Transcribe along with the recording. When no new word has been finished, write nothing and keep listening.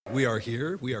We are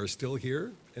here, we are still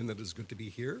here, and it is good to be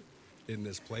here in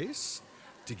this place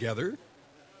together.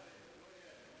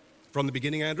 From the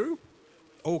beginning, Andrew?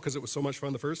 Oh, because it was so much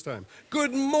fun the first time.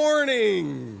 Good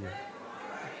morning!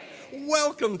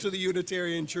 Welcome to the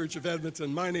Unitarian Church of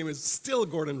Edmonton. My name is still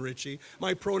Gordon Ritchie.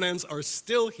 My pronouns are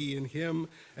still he and him,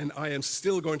 and I am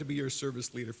still going to be your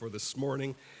service leader for this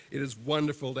morning. It is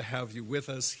wonderful to have you with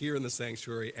us here in the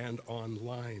sanctuary and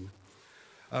online.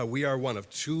 We are one of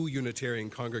two Unitarian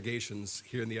congregations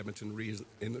here in the Edmonton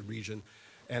region,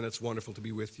 and it's wonderful to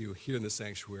be with you here in the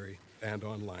sanctuary and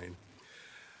online.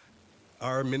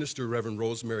 Our minister, Reverend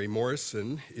Rosemary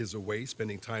Morrison, is away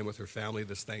spending time with her family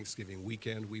this Thanksgiving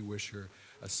weekend. We wish her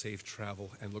a safe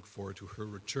travel and look forward to her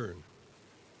return.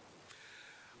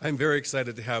 I'm very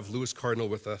excited to have Louis Cardinal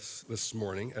with us this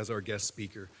morning as our guest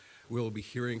speaker. We'll be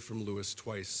hearing from Louis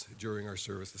twice during our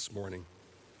service this morning.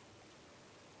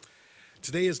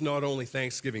 Today is not only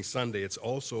Thanksgiving Sunday, it's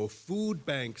also Food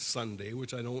Bank Sunday,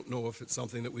 which I don't know if it's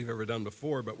something that we've ever done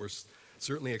before, but we're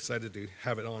certainly excited to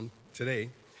have it on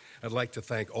today. I'd like to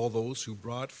thank all those who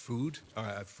brought food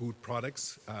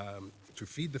products to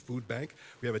feed the food bank.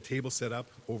 We have a table set up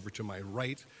over to my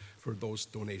right for those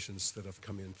donations that have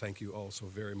come in. Thank you all so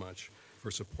very much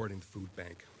for supporting the food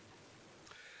bank.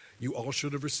 You all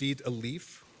should have received a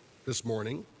leaf this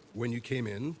morning when you came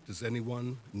in. Does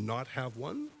anyone not have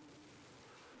one?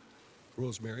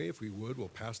 Rosemary, if we would, we'll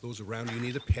pass those around. You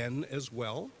need a pen as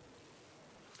well.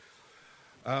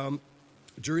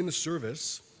 During the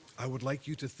service, I would like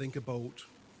you to think about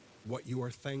what you are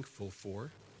thankful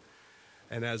for.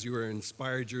 And as you are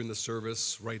inspired during the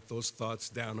service, write those thoughts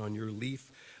down on your leaf.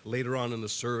 Later on in the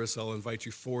service, I'll invite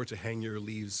you forward to hang your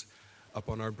leaves up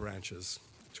on our branches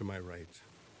to my right.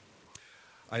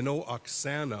 I know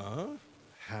Oksana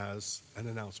has an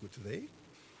announcement today.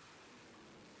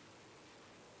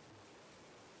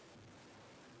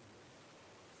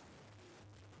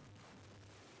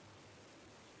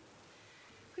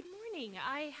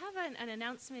 I have an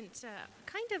announcement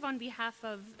kind of on behalf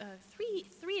of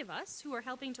three of us who are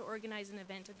helping to organize an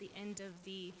event at the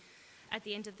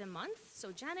end of the month.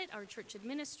 So Janet, our church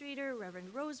administrator,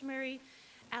 Reverend Rosemary,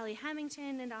 Allie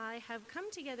Hamilton, and I have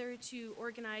come together to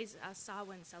organize a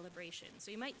Samhain celebration. So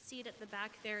you might see it at the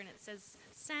back there, and it says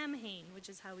Samhain, which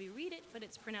is how we read it, but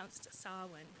it's pronounced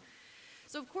Samhain.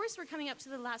 So of course we're coming up to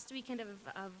the last weekend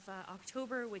of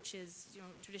October, which is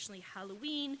traditionally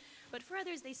Halloween, but for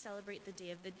others they celebrate the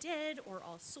Day of the Dead or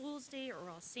All Souls Day or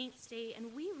All Saints Day,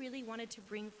 and we really wanted to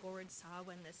bring forward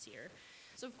Samhain this year.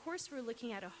 So of course we're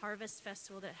looking at a harvest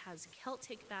festival that has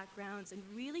Celtic backgrounds and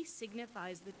really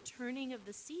signifies the turning of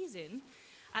the season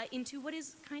into what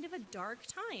is kind of a dark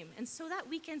time. And so that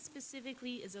weekend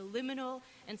specifically is a liminal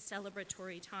and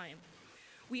celebratory time.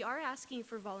 We are asking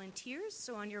for volunteers,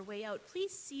 so on your way out,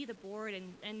 please see the board,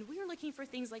 and we are looking for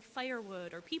things like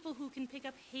firewood, or people who can pick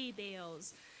up hay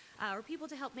bales, or people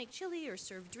to help make chili or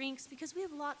serve drinks, because we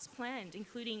have lots planned,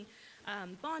 including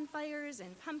bonfires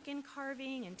and pumpkin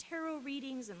carving and tarot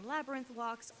readings and labyrinth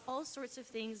walks, all sorts of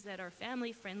things that are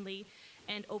family-friendly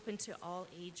and open to all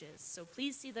ages. So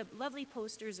please see the lovely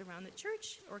posters around the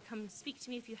church, or come speak to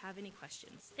me if you have any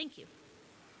questions. Thank you.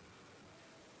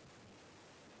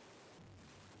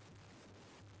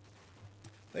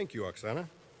 Thank you, Oksana.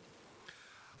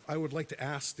 I would like to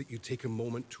ask that you take a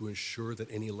moment to ensure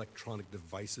that any electronic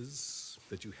devices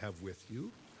that you have with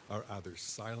you are either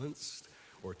silenced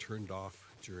or turned off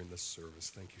during this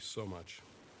service. Thank you so much.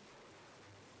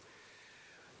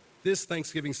 This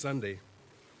Thanksgiving Sunday,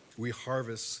 we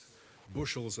harvest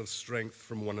bushels of strength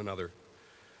from one another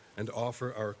and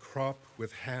offer our crop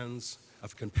with hands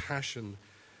of compassion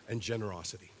and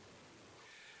generosity.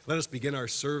 Let us begin our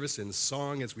service in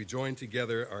song as we join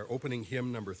together our opening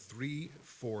hymn number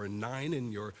 349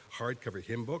 in your hardcover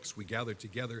hymn books. We gather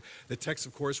together. The text,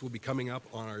 of course, will be coming up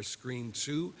on our screen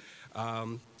too,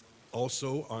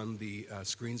 also on the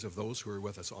screens of those who are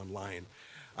with us online.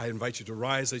 I invite you to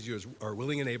rise as you are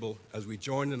willing and able as we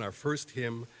join in our first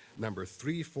hymn, number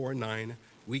 349,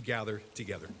 We Gather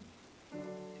Together.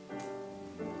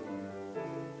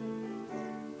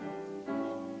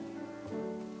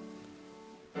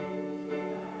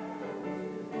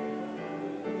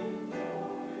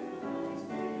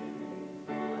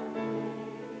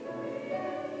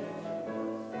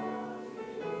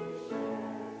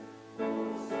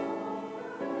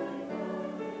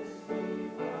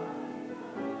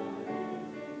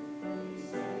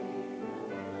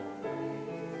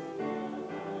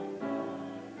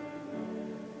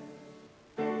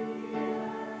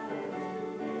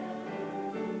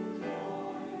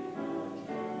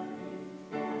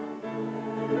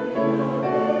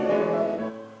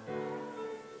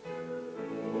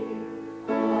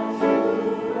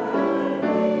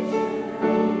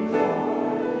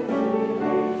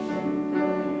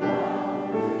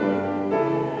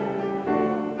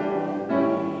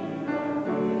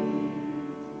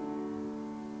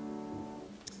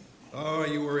 Oh,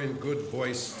 you were in good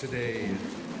voice today.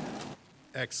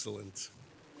 Excellent.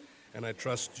 And I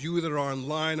trust you that are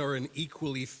online are in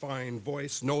equally fine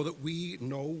voice. Know that we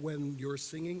know when you're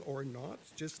singing or not,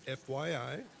 just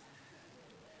FYI.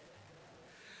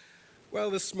 Well,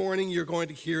 this morning you're going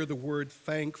to hear the word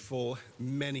thankful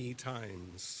many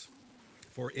times.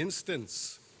 For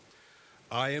instance,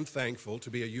 I am thankful to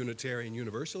be a Unitarian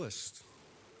Universalist.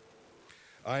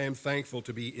 I am thankful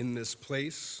to be in this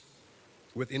place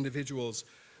with individuals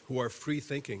who are free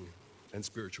thinking and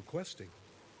spiritual questing.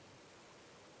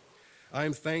 I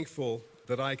am thankful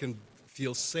that I can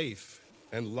feel safe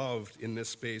and loved in this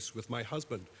space with my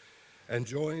husband and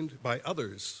joined by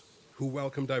others who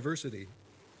welcome diversity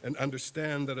and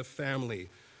understand that a family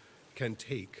can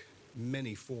take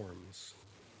many forms.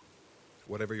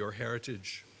 Whatever your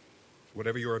heritage,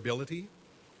 whatever your ability,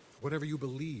 whatever you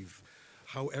believe,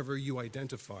 however you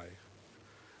identify,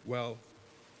 well,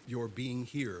 your being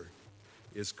here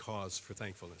is cause for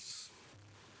thankfulness.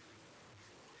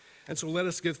 And so let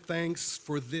us give thanks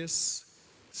for this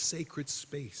sacred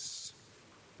space,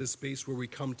 this space where we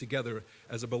come together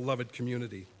as a beloved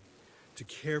community to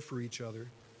care for each other,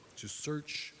 to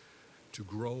search, to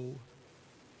grow,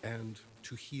 and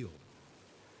to heal.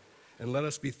 And let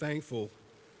us be thankful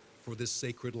for this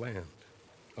sacred land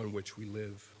on which we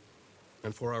live,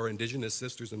 and for our Indigenous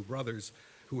sisters and brothers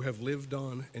who have lived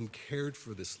on and cared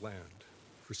for this land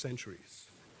for centuries.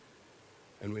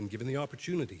 And when given the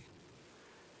opportunity,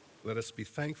 let us be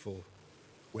thankful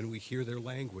when we hear their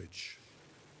language,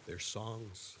 their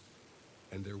songs,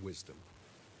 and their wisdom.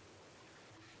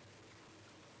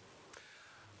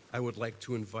 I would like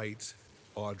to invite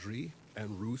Audrey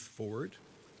and Ruth forward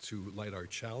to light our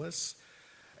chalice,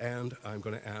 and I'm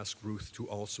going to ask Ruth to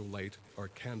also light our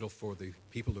candle for the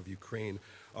people of Ukraine.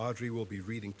 Audrey will be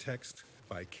reading text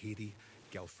by Katie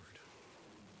Gelford.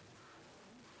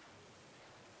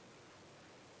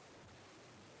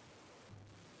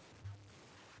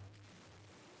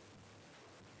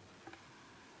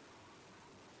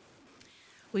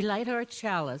 We light our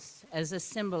chalice as a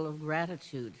symbol of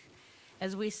gratitude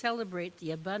as we celebrate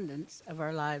the abundance of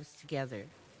our lives together.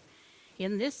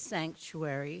 In this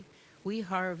sanctuary, we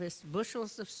harvest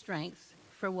bushels of strength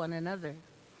for one another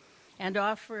and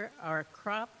offer our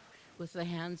crop with the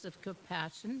hands of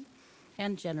compassion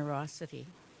and generosity.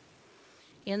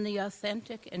 In the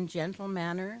authentic and gentle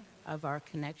manner of our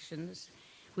connections,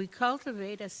 we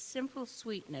cultivate a simple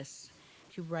sweetness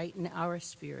to brighten our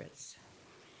spirits.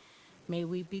 May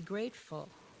we be grateful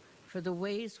for the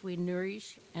ways we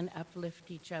nourish and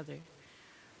uplift each other,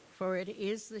 for it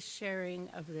is the sharing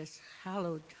of this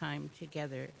hallowed time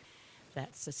together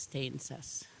that sustains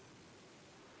us.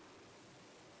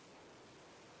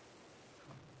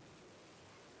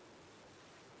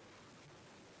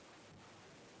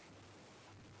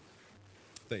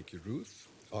 Thank you, Ruth.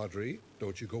 Audrey,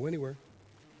 don't you go anywhere.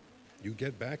 You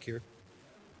get back here.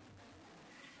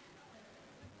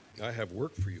 I have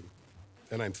work for you,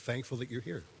 and I'm thankful that you're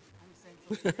here.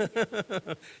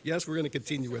 Yes, we're going to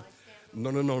continue with...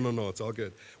 No, it's all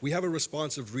good. We have a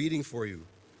responsive reading for you.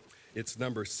 It's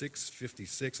number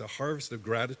 656, A Harvest of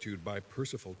Gratitude by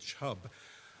Percival Chubb.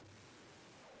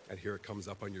 And here it comes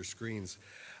up on your screens.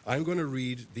 I'm going to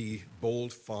read the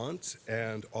bold font,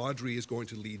 and Audrey is going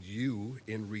to lead you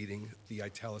in reading the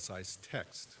italicized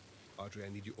text. Audrey, I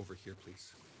need you over here,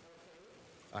 please.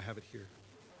 I have it here.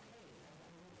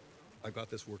 I got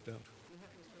this worked out.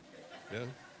 Yeah?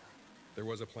 There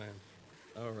was a plan.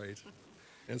 All right.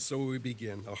 And so we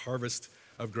begin, a harvest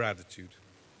of gratitude.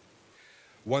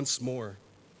 Once more,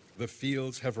 the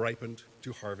fields have ripened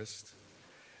to harvest,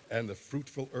 and the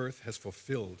fruitful earth has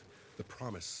fulfilled the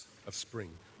promise of spring.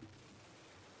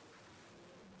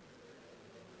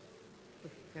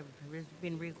 Has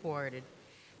been recorded.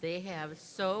 They have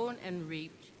sown and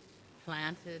reaped,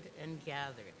 planted and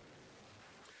gathered.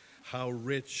 How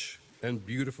rich and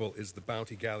beautiful is the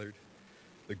bounty gathered,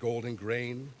 the golden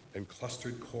grain and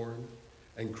clustered corn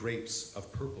and grapes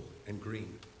of purple and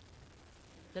green.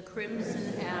 The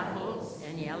crimson apples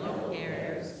and yellow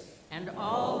pears and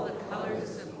all the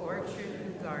colors of orchard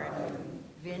and garden,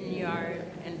 vineyard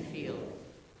and field.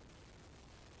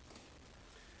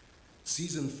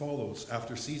 Season follows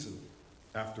after season,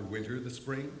 after winter the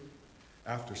spring,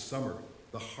 after summer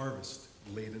the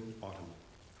harvest-laden autumn.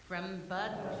 From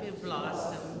bud to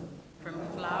blossom, from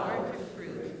flower to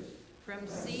fruit, from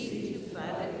seed to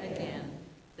bud again,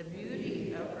 the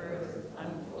beauty of earth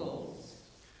unfolds.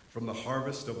 From the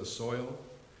harvest of the soil,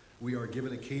 we are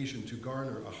given occasion to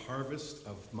garner a harvest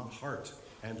of heart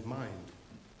and mind.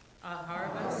 A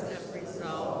harvest of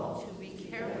resolve to be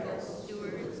careful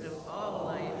stewards of all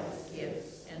life's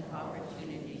gifts and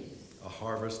opportunities.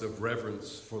 harvest of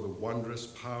reverence for the wondrous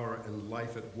power and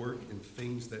life at work in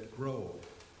things that grow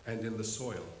and in the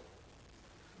soil.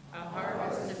 A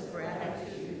harvest of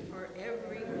gratitude for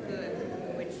every good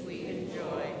which we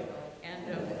enjoy,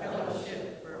 and of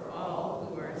fellowship for all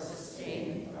who are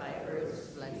sustained by earth's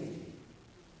blessing.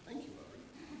 Thank you.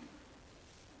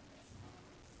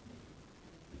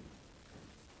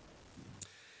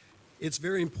 It's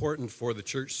very important for the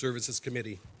Church Services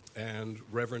Committee and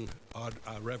Reverend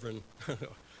Audrey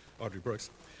Brooks.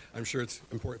 I'm sure it's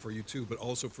important for you too, but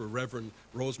also for Reverend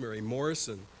Rosemary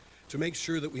Morrison to make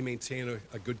sure that we maintain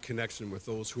a good connection with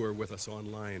those who are with us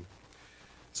online.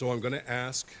 So I'm going to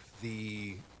ask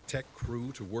the tech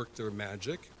crew to work their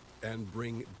magic and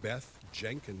bring Beth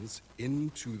Jenkins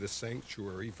into the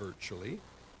sanctuary virtually.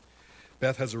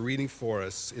 Beth has a reading for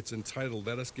us. It's entitled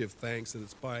Let Us Give Thanks, and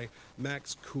it's by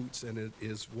Max Coots, and it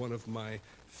is one of my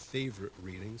favorite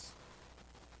readings.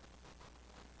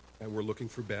 And we're looking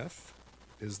for Beth.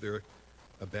 Is there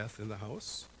a Beth in the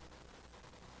house?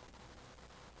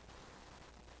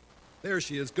 There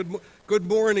she is. Good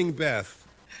morning, Beth.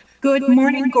 Good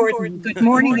morning, Gordon. Good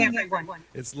morning, everyone.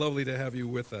 It's lovely to have you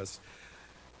with us.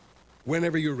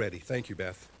 Whenever you're ready. Thank you,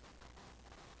 Beth.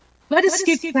 Let us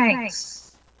give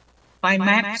thanks by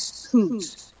Max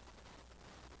Coots.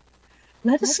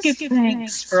 Let us give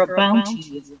thanks for a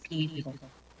bounty of people,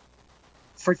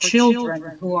 for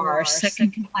children who are our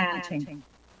second planting.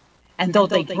 And though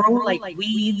they grow like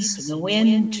weeds and the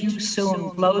wind too soon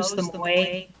blows them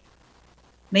away,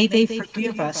 may they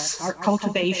forgive us our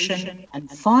cultivation and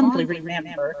fondly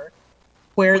remember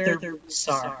where their roots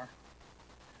are.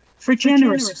 For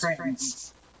generous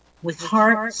friends, with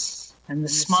hearts and the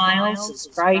smiles as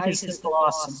bright as the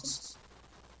blossoms.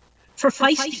 For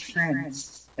feisty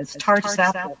friends, as tart as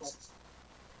apples.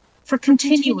 For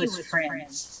continuous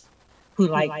friends, who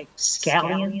like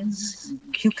scallions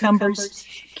and cucumbers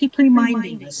keep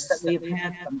reminding us that we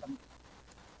have had them.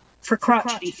 For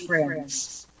crotchety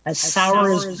friends, as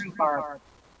sour as rhubarb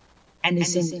and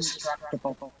as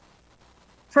indestructible.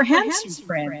 For handsome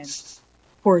friends,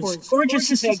 who are as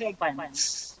gorgeous as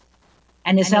eggplants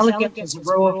and as elegant as a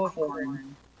row of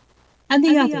corn, and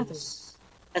the others,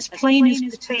 as plain as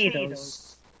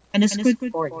potatoes and as good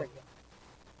for you.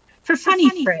 For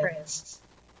funny friends,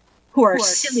 who are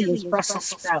silly as Brussels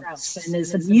sprouts and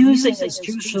as amusing as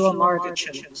Jerusalem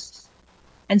artichokes,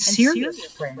 and serious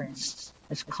friends,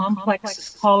 as complex as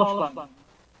cauliflower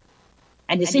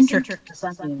and as intricate as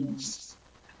onions.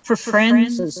 For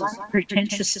friends as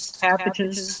unpretentious as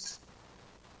cabbages,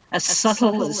 as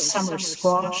subtle as summer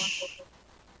squash,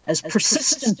 as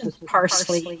persistent as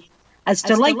parsley, as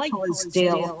delightful as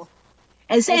dill,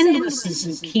 as endless as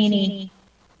zucchini,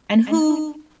 and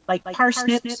who, like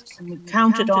parsnips, can be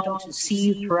counted on to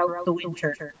seed throughout the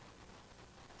winter.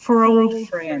 For old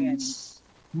friends,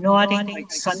 nodding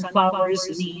like sunflowers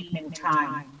in evening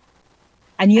time,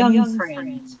 and young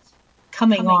friends,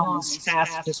 coming on as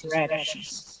fast as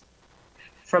radishes.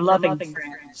 For loving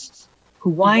friends, who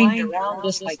wind around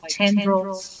us like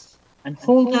tendrils and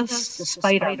hold us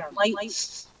despite our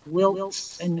blights,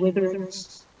 wilts, and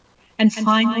withers. And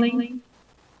finally,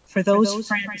 for those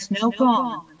friends now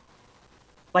gone,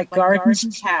 like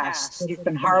gardens past that have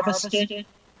been harvested,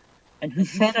 and who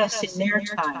fed us in their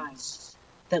times,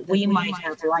 that we might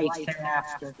have life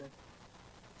thereafter.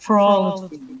 For all of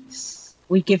these,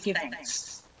 we give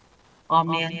thanks.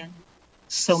 Amen.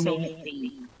 So may it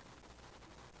be.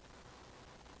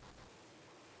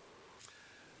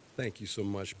 Thank you so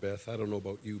much, Beth. I don't know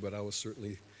about you, but I was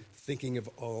certainly thinking of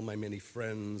all my many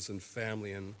friends and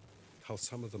family and how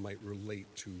some of them might relate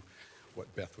to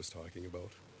what Beth was talking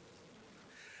about.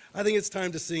 I think it's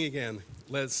time to sing again.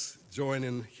 Let's join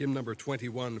in hymn number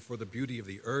 21, For the Beauty of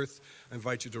the Earth. I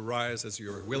invite you to rise as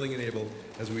you are willing and able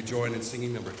as we join in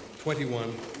singing number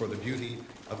 21, For the Beauty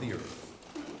of the Earth.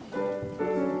 All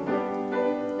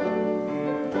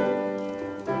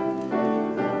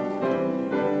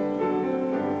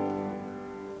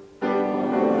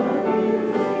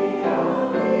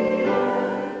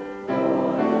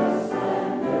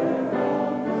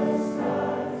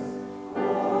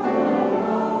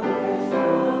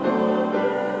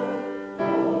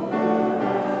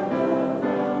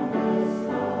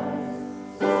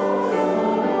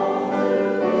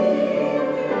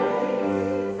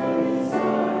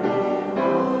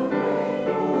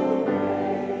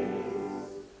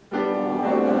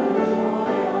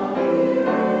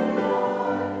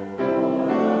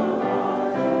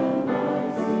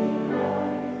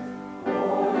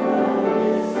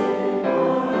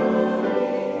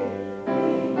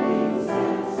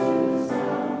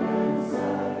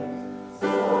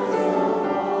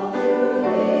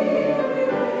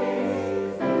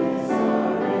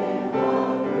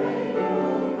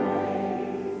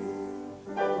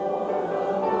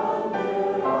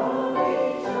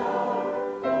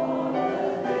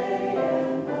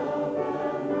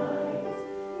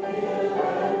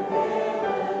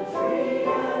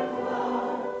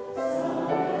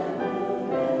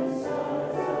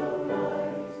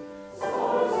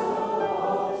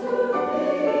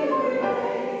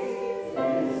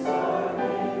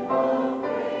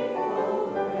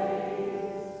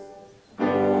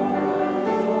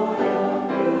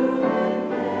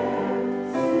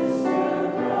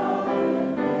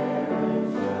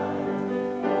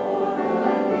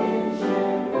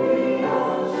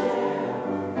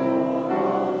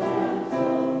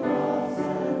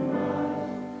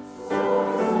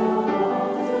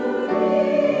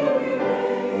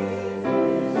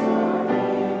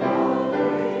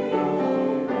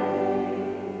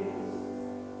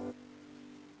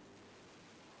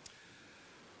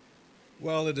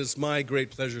Well, it is my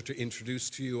great pleasure to introduce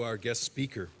to you our guest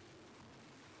speaker.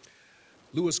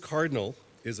 Louis Cardinal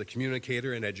is a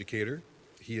communicator and educator.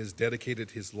 He has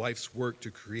dedicated his life's work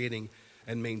to creating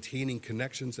and maintaining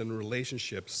connections and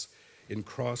relationships in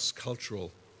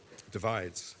cross-cultural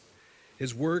divides.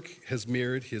 His work has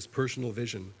mirrored his personal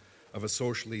vision of a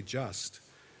socially just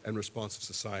and responsive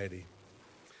society.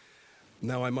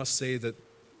 Now, I must say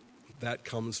that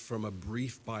comes from a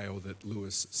brief bio that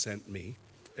Louis sent me,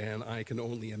 and I can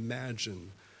only imagine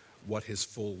what his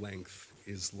full length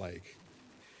is like,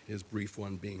 his brief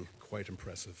one being quite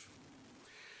impressive.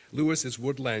 Louis is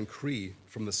Woodland Cree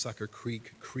from the Sucker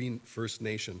Creek Cree First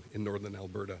Nation in northern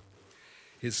Alberta.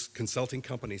 His consulting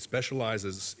company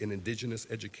specializes in Indigenous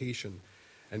education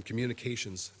and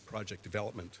communications project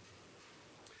development.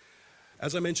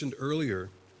 As I mentioned earlier,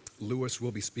 Louis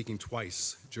will be speaking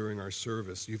twice during our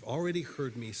service. You've already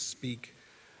heard me speak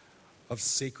of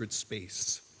sacred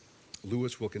space.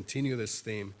 Louis will continue this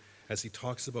theme as he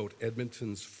talks about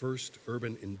Edmonton's first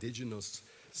urban Indigenous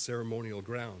ceremonial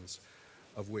grounds,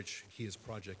 of which he is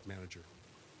project manager.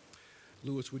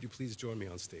 Louis, would you please join me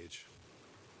on stage?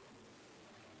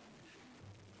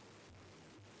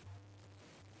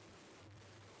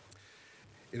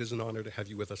 It is an honor to have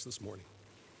you with us this morning.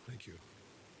 Thank you.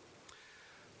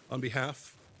 On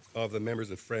behalf of the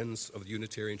members and friends of the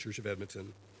Unitarian Church of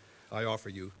Edmonton, I offer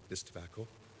you this tobacco.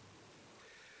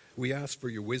 We ask for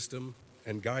your wisdom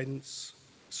and guidance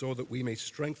so that we may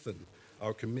strengthen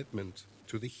our commitment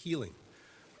to the healing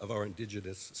of our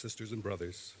Indigenous sisters and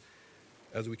brothers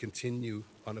as we continue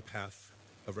on a path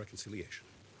of reconciliation.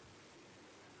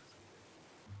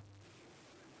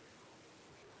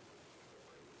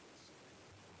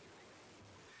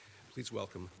 Please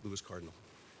welcome Louis Cardinal.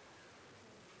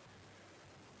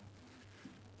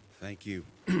 Thank you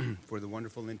for the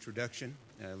wonderful introduction,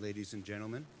 ladies and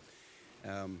gentlemen.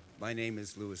 My name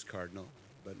is Louis Cardinal,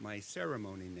 but my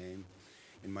ceremony name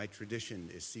in my tradition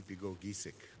is Sipigo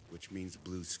Gisik, which means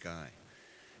blue sky.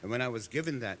 And when I was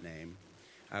given that name,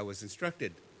 I was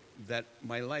instructed that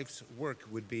my life's work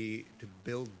would be to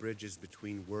build bridges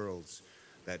between worlds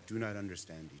that do not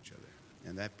understand each other.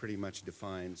 And that pretty much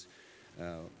defines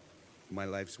my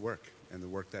life's work and the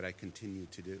work that I continue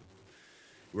to do.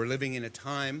 We're living in a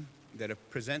time that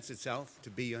presents itself to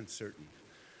be uncertain,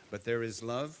 but there is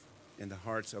love in the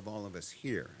hearts of all of us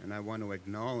here, and I want to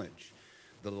acknowledge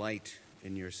the light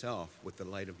in yourself with the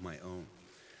light of my own,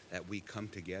 that we come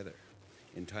together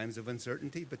in times of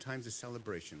uncertainty, but times of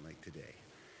celebration like today,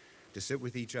 to sit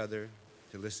with each other,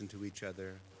 to listen to each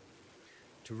other,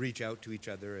 to reach out to each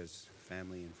other as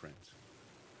family and friends.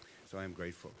 So I'm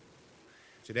grateful.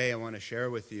 Today I want to share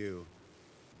with you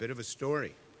a bit of a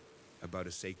story about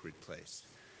a sacred place,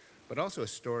 but also a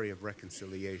story of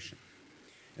reconciliation,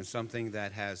 and something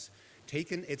that has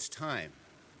taken its time,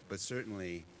 but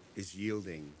certainly is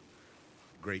yielding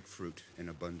great fruit and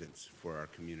abundance for our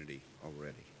community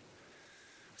already.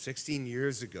 16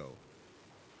 years ago,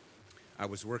 I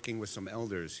was working with some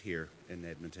elders here in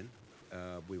Edmonton.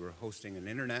 We were hosting an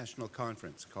international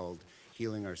conference called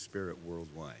Healing Our Spirit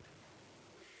Worldwide.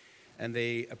 And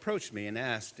they approached me and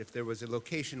asked if there was a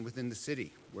location within the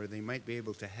city where they might be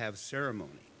able to have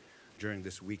ceremony during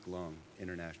this week-long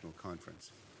international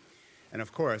conference. And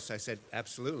of course, I said,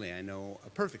 absolutely, I know a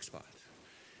perfect spot.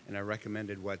 And I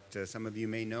recommended what some of you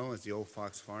may know as the Old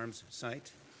Fox Farms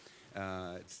site.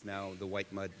 It's now the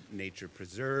White Mud Nature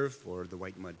Preserve, or the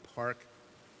White Mud Park,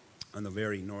 on the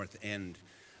very north end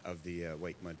of the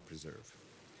White Mud Preserve.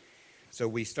 So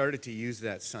we started to use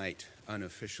that site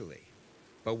unofficially.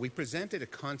 But we presented a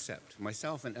concept,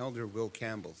 myself and Elder Will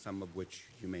Campbell, some of which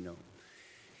you may know.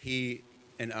 He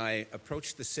and I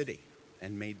approached the city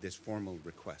and made this formal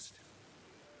request.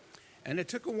 And it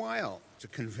took a while to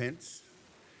convince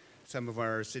some of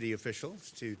our city officials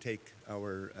to take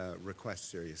our request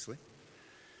seriously.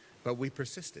 But we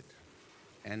persisted.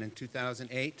 And in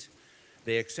 2008,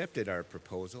 They accepted our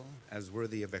proposal as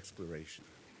worthy of exploration.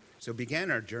 So began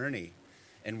our journey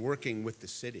in working with the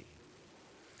city.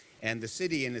 And the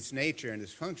city, in its nature and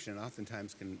its function,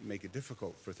 oftentimes can make it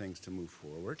difficult for things to move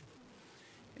forward.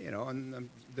 You know, and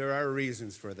there are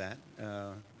reasons for that.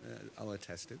 I'll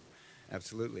attest to,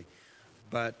 absolutely.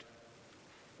 But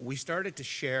we started to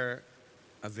share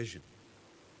a vision.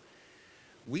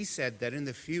 We said that in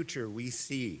the future we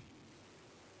see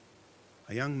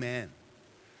a young man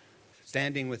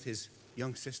standing with his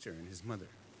young sister and his mother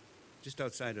just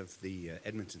outside of the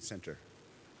Edmonton Center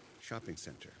shopping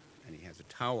center. And he has a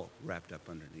towel wrapped up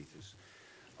underneath his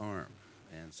arm.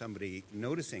 And somebody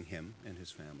noticing him and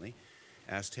his family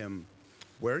asked him,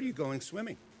 "Where are you going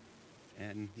swimming?"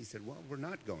 And he said, "Well, we're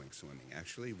not going swimming.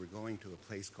 Actually, we're going to a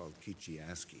place called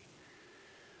Kichiaski.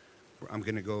 I'm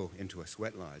going to go into a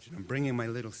sweat lodge, and I'm bringing my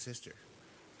little sister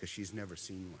because she's never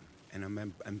seen one. And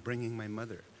I'm bringing my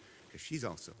mother because she's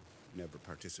also never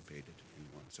participated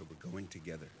in one. So we're going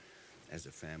together as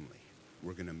a family.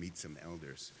 We're going to meet some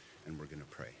elders, and we're going to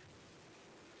pray."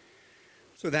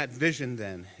 So that vision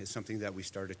then is something that we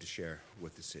started to share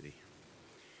with the city.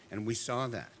 And we saw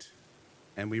that.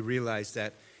 And we realized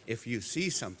that if you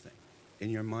see something in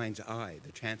your mind's eye,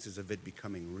 the chances of it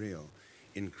becoming real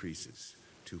increases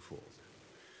twofold.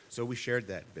 So we shared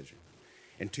that vision.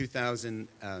 In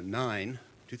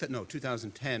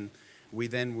 2010, we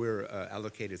then were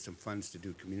allocated some funds to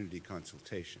do community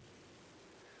consultation.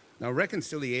 Now,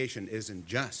 reconciliation isn't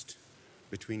just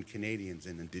between Canadians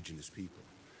and Indigenous people.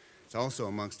 It's also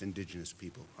amongst Indigenous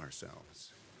people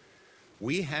ourselves.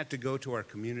 We had to go to our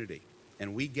community,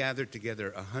 and we gathered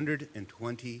together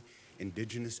 120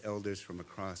 Indigenous elders from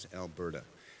across Alberta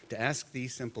to ask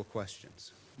these simple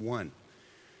questions. One,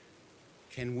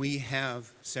 can we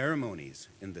have ceremonies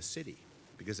in the city?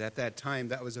 Because at that time,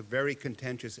 that was a very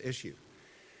contentious issue.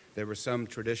 There were some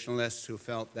traditionalists who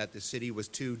felt that the city was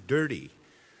too dirty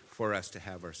for us to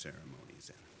have our ceremonies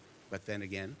in. But then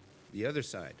again, the other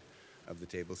side of the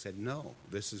table said, no,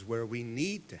 this is where we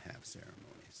need to have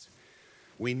ceremonies.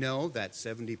 We know that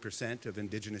 70% of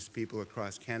Indigenous people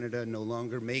across Canada no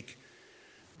longer make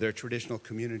their traditional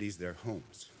communities their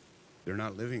homes. They're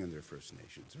not living in their First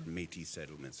Nations or Métis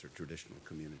settlements or traditional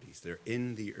communities. They're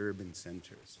in the urban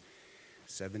centers,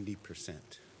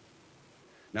 70%.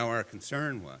 Now, our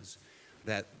concern was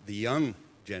that the young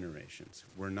generations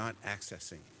were not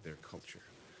accessing their culture.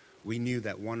 We knew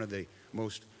that one of the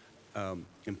most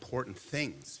important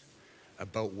things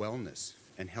about wellness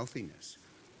and healthiness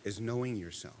is knowing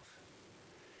yourself.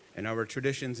 And our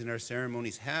traditions and our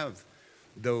ceremonies have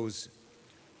those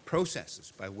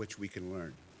processes by which we can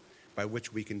learn, by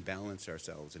which we can balance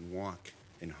ourselves and walk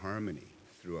in harmony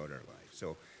throughout our life.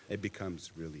 So it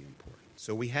becomes really important.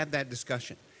 So we had that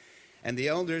discussion. And the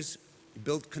elders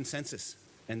built consensus.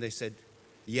 And they said,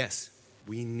 yes,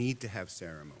 we need to have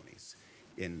ceremonies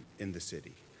in the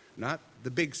city. Not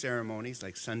the big ceremonies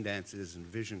like sun dances and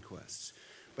vision quests,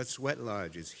 but sweat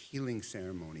lodges, healing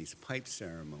ceremonies, pipe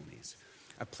ceremonies,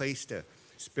 a place to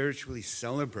spiritually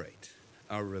celebrate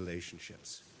our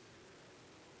relationships.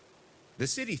 The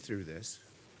city, through this,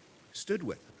 stood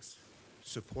with us,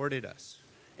 supported us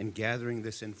in gathering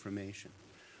this information.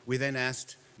 We then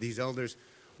asked these elders,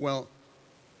 well,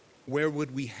 where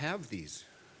would we have these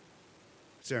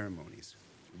ceremonies?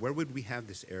 Where would we have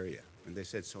this area? And they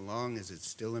said, so long as it's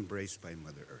still embraced by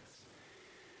Mother Earth.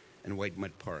 And White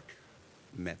Mud Park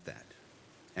met that.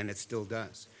 And it still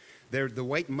does. The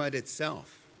white mud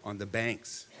itself on the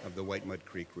banks of the White Mud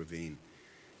Creek Ravine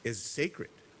is sacred.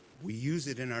 We use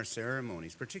it in our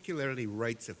ceremonies, particularly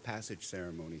rites of passage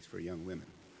ceremonies for young women,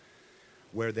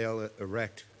 where they'll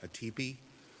erect a teepee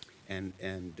and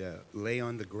lay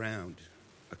on the ground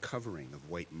a covering of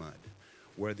white mud,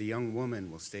 where the young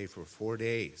woman will stay for 4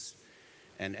 days.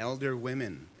 And elder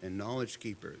women and knowledge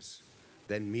keepers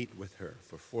then meet with her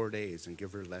for 4 days and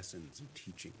give her lessons and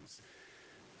teachings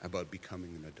about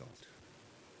becoming an adult.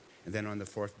 And then on the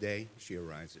 4th day, she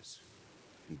arises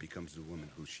and becomes the woman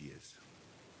who she is.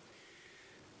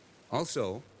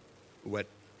 Also, what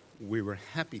we were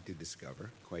happy to discover,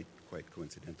 quite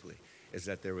coincidentally, is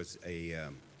that there was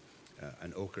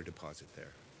an ochre deposit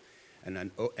there. And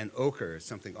an ochre is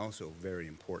something also very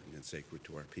important and sacred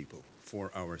to our people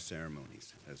for our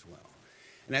ceremonies as well.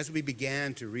 And as we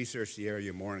began to research the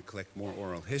area more and collect more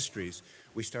oral histories,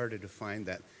 we started to find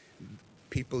that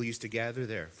people used to gather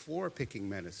there for picking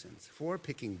medicines, for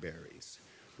picking berries.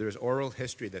 There's oral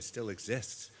history that still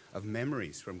exists of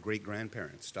memories from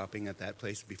great-grandparents stopping at that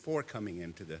place before coming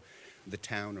into the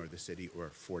town or the city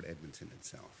or Fort Edmonton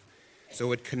itself.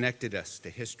 So it connected us to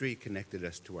history, connected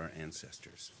us to our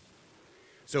ancestors.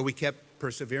 So we kept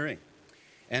persevering.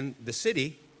 And the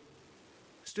city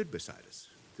stood beside us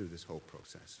through this whole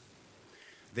process.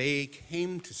 They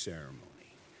came to ceremony.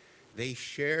 They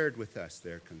shared with us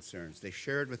their concerns. They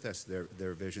shared with us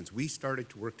their visions. We started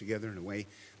to work together in a way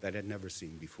that I'd never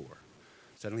seen before.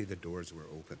 Suddenly the doors were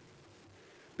open.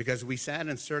 Because we sat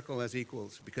in circle as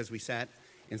equals, because we sat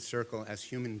in circle as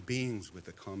human beings with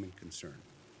a common concern.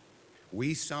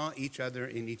 We saw each other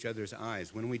in each other's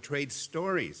eyes. When we trade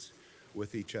stories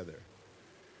with each other,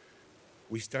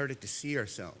 we started to see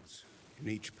ourselves in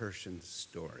each person's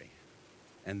story.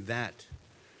 And that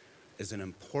is an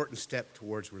important step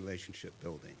towards relationship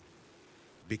building.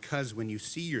 Because when you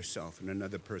see yourself in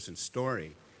another person's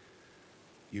story,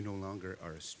 you no longer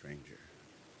are a stranger.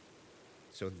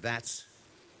 So that's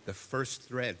the first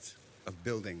threads of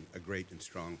building a great and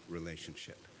strong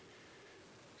relationship.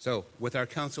 So with our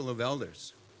Council of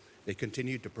Elders, they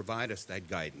continued to provide us that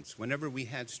guidance. Whenever we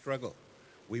had struggle,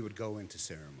 we would go into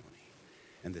ceremony,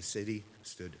 and the city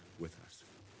stood with us.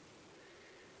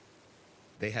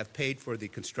 They have paid for the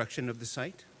construction of the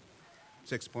site,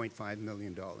 $6.5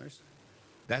 million.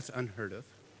 That's unheard of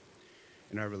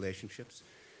in our relationships.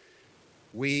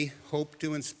 We hope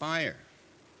to inspire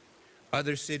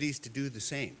other cities to do the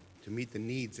same, to meet the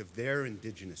needs of their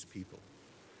Indigenous people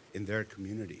in their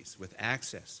communities with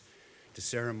access to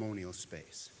ceremonial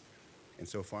space. And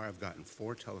so far, I've gotten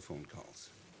 4 telephone calls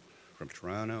from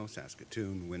Toronto,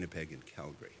 Saskatoon, Winnipeg, and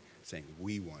Calgary saying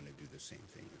we want to do the same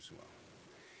thing as well.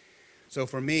 So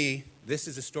for me, this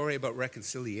is a story about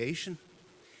reconciliation.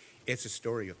 It's a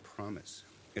story of promise.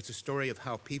 It's a story of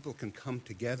how people can come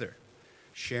together,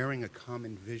 sharing a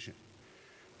common vision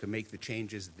to make the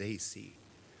changes they see.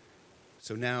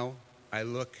 So now I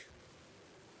look,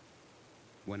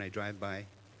 when I drive by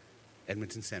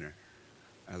Edmonton Center,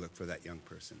 I look for that young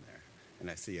person there.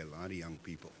 And I see a lot of young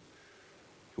people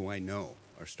who I know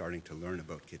are starting to learn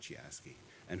about Kitchiaski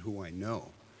and who I know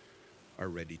are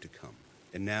ready to come.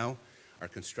 And now our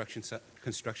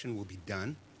construction will be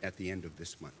done at the end of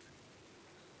this month.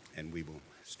 And we will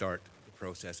start the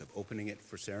process of opening it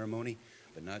for ceremony,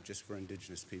 but not just for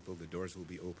Indigenous people. The doors will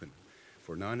be open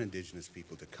for non-Indigenous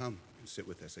people to come and sit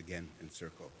with us again in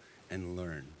circle and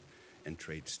learn and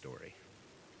trade story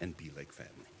and be like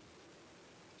family.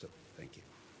 So, thank you.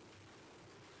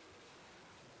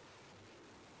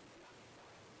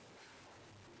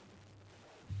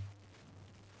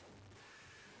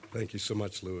 Thank you so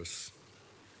much, Louis.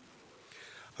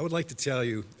 I would like to tell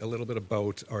you a little bit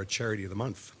about our Charity of the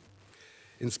Month.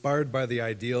 Inspired by the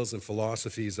ideals and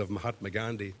philosophies of Mahatma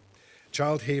Gandhi,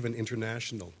 Child Haven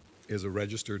International is a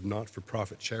registered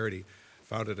not-for-profit charity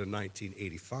founded in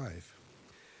 1985.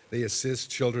 They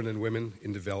assist children and women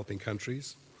in developing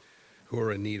countries who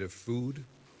are in need of food,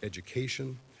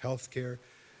 education, healthcare,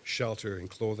 shelter and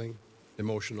clothing,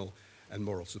 emotional and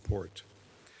moral support.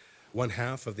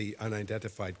 1/2 of the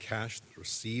unidentified cash that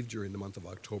received during the month of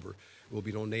October will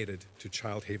be donated to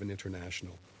Child Haven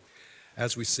International.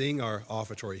 As we sing our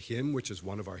offertory hymn, which is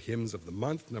one of our hymns of the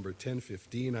month, number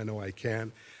 1015, I Know I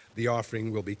Can, the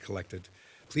offering will be collected.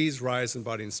 Please rise in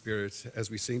body and spirit as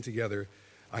we sing together,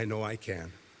 I Know I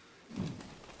Can.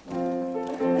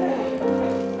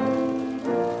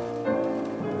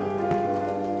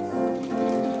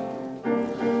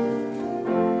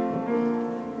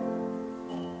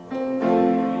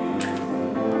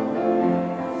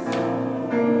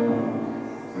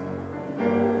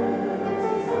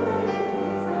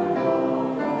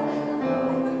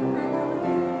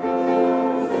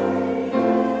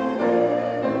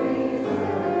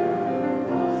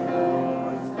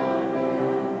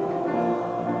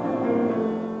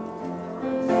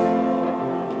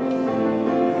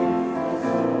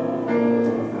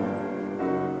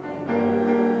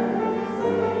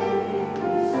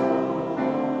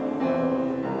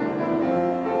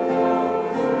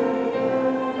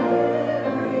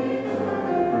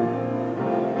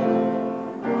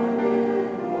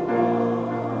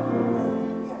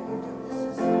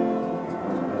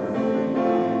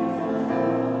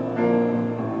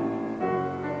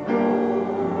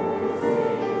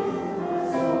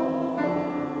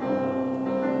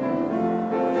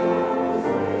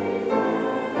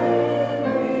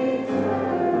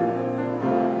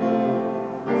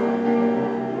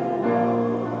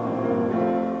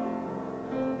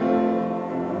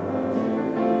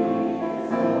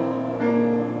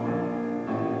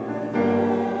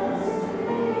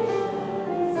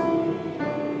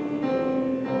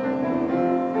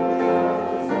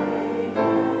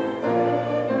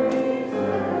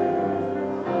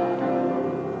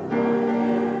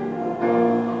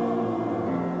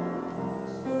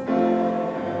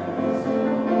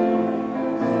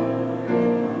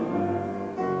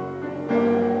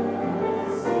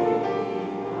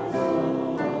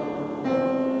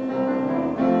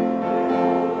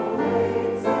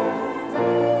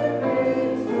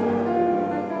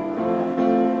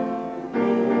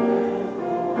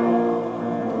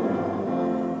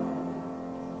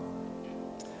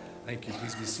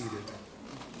 Please be seated.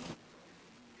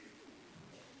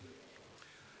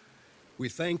 We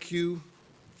thank you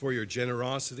for your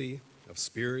generosity of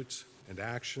spirit and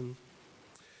action.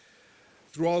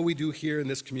 Through all we do here in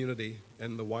this community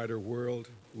and the wider world,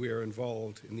 we are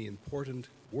involved in the important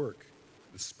work,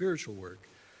 the spiritual work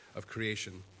of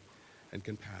creation and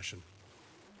compassion.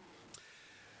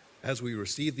 As we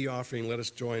receive the offering, let us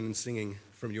join in singing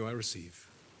 "From You I Receive."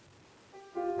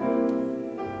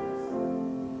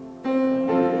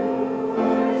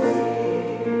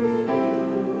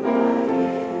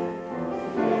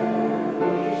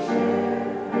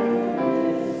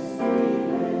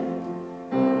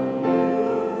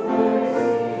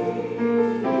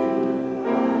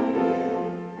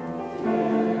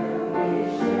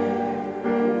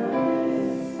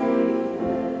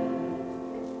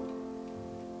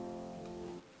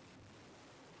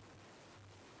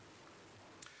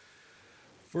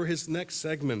 For his next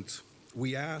segment,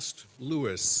 we asked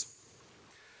Lewis,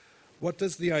 what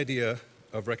does the idea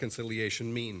of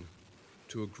reconciliation mean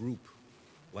to a group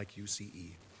like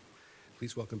UCE?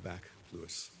 Please welcome back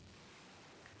Lewis.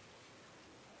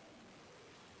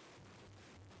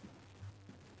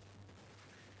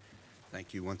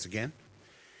 Thank you once again.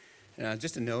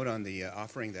 Just a note on the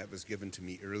offering that was given to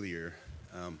me earlier,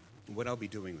 what I'll be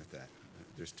doing with that.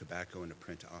 There's tobacco and a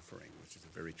print offering, which is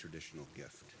a very traditional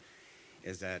gift.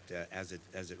 Is that as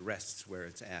it rests where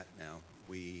it's at now,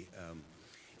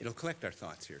 it'll collect our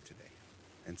thoughts here today,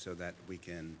 and so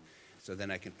then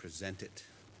I can present it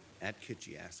at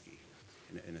Kitchiaski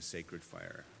in a sacred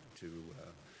fire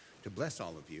to bless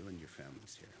all of you and your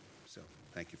families here. So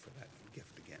thank you for that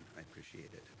gift again. I appreciate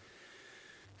it.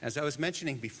 As I was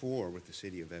mentioning before with the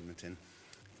City of Edmonton,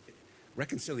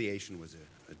 reconciliation was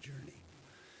a journey,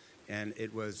 and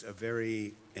it was a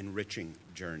very enriching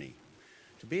journey.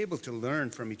 To be able to learn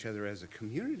from each other as a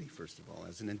community, first of all,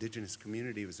 as an Indigenous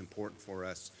community, it was important for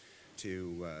us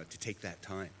to take that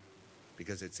time,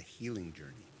 because it's a healing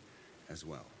journey as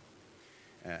well.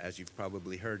 As you've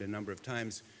probably heard a number of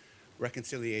times,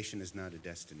 reconciliation is not a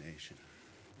destination.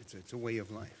 It's a way of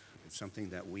life. It's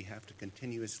something that we have to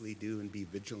continuously do and be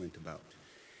vigilant about,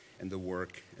 and the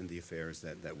work and the affairs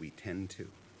that we tend to.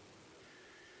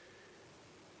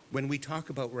 When we talk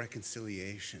about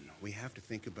reconciliation, we have to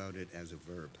think about it as a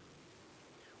verb.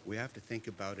 We have to think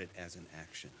about it as an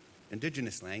action.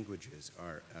 Indigenous languages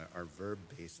are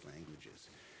verb-based languages.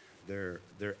 They're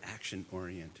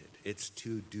action-oriented. It's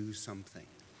to do something.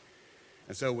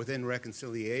 And so within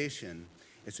reconciliation,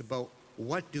 it's about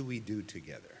what do we do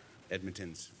together.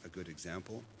 Edmonton's a good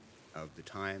example of the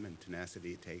time and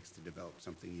tenacity it takes to develop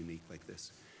something unique like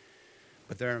this.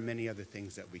 But there are many other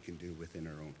things that we can do within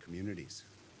our own communities,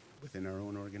 within our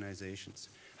own organizations,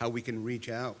 how we can reach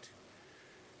out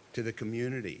to the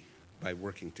community by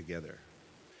working together.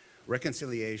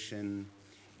 Reconciliation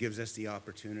gives us the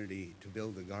opportunity to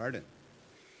build a garden.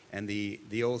 And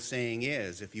the old saying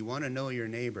is, if you want to know your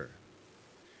neighbor,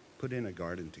 put in a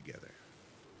garden together.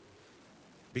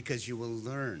 Because you will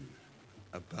learn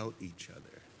about each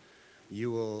other. You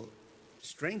will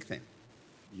strengthen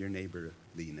your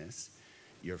neighborliness,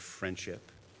 your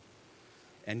friendship,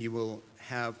 and you will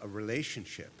have a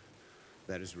relationship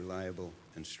that is reliable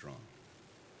and strong.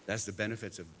 That's the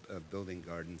benefits of building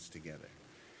gardens together.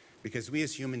 Because we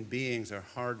as human beings are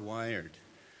hardwired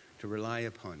to rely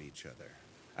upon each other.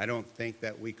 I don't think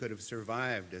that we could have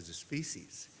survived as a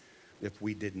species if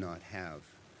we did not have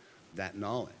that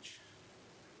knowledge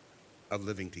of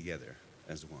living together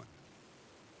as one.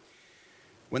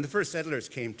 When the first settlers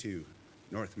came to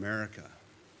North America,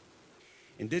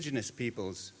 Indigenous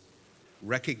peoples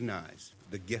recognized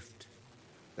the gift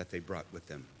that they brought with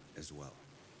them as well.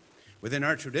 Within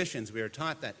our traditions, we are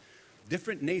taught that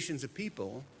different nations of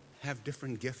people have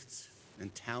different gifts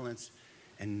and talents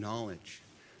and knowledge.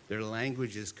 Their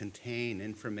languages contain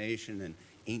information and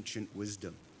ancient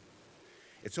wisdom.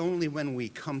 It's only when we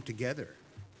come together,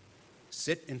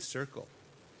 sit in circle,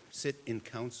 sit in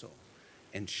council,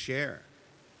 and share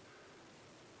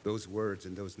those words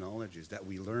and those knowledges that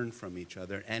we learn from each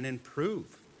other and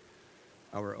improve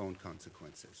our own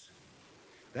consequences.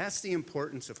 That's the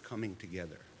importance of coming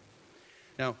together.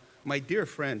 Now, my dear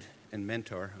friend and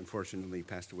mentor, unfortunately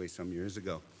passed away some years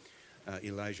ago,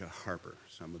 Elijah Harper.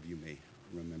 Some of you may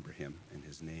remember him and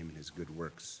his name and his good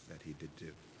works that he did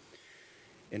do.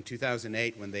 In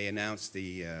 2008, when they announced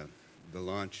the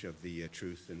launch of the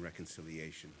Truth and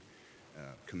Reconciliation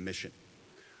Commission,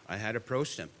 I had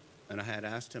approached him and I had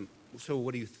asked him, so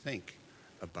what do you think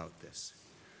about this?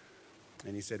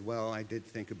 And he said, well, I did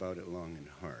think about it long and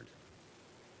hard.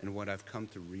 And what I've come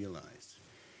to realize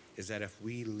is that if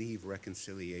we leave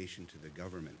reconciliation to the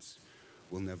governments,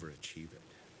 we'll never achieve it.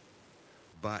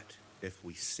 But if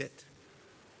we sit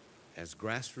as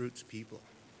grassroots people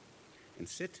and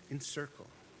sit in circle,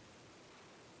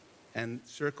 and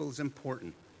circle is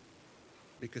important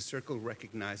because circle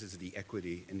recognizes the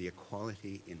equity and the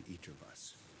equality in each of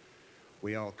us.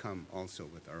 We all come also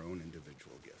with our own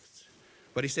individual gifts.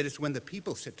 But he said it's when the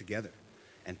people sit together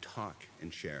and talk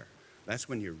and share, that's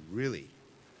when you're really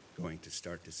going to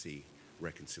start to see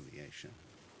reconciliation.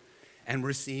 And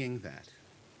we're seeing that.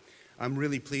 I'm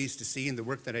really pleased to see in the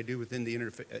work that I do within the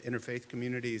interfaith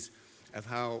communities of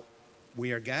how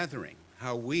we are gathering,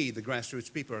 how we, the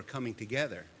grassroots people, are coming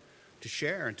together to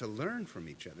share and to learn from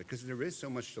each other, because there is so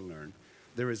much to learn,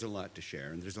 there is a lot to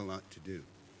share, and there's a lot to do.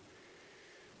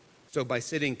 So by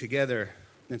sitting together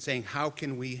and saying, how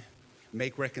can we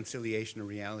make reconciliation a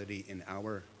reality in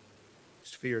our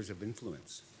spheres of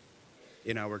influence,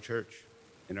 in our church,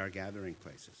 in our gathering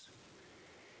places?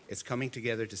 It's coming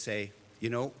together to say, you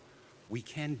know, we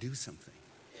can do something.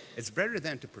 It's better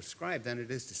than to prescribe than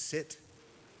it is to sit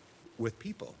with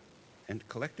people and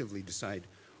collectively decide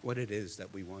what it is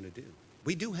that we want to do.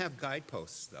 We do have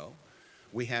guideposts, though.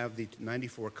 We have the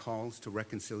 94 calls to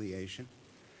reconciliation.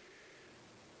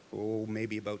 Oh,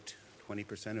 maybe about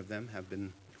 20% of them have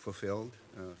been fulfilled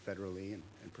federally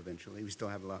and provincially. We still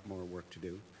have a lot more work to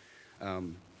do.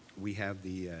 We have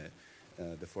the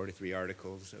 43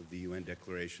 articles of the UN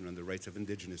Declaration on the Rights of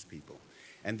Indigenous People.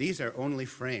 And these are only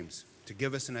frames to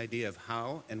give us an idea of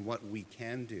how and what we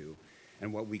can do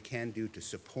and what we can do to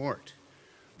support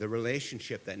the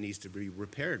relationship that needs to be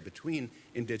repaired between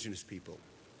Indigenous people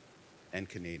and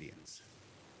Canadians.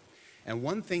 And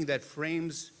one thing that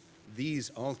frames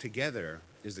these all together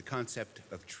is the concept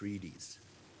of treaties.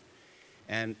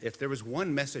 And if there was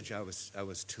one message I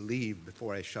was to leave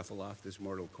before I shuffle off this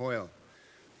mortal coil,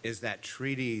 is that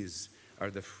treaties are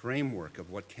the framework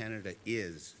of what Canada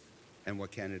is and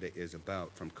what Canada is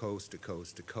about from coast to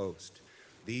coast to coast.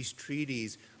 These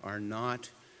treaties are not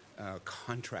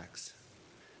contracts.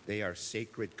 They are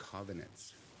sacred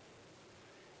covenants.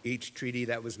 Each treaty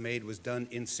that was made was done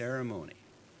in ceremony,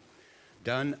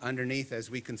 done underneath, as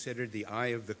we considered, the eye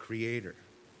of the Creator,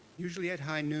 usually at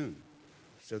high noon,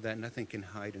 so that nothing can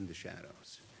hide in the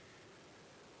shadows.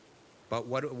 But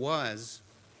what it was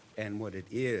and what it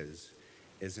is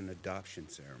an adoption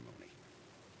ceremony.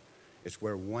 It's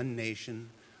where one nation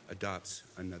adopts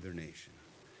another nation,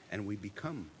 and we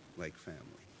become like family.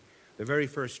 The very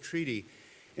first treaty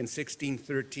in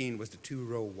 1613 was the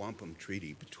Two-Row Wampum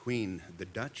Treaty between the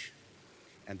Dutch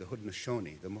and the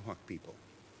Haudenosaunee, the Mohawk people.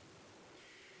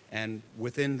 And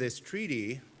within this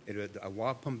treaty, it was a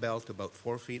wampum belt about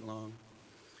 4 feet long,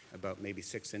 about maybe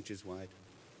 6 inches wide,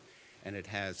 and it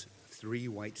has 3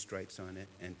 white stripes on it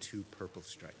and 2 purple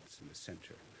stripes in the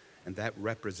center. And that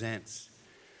represents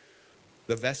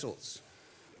the vessels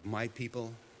of my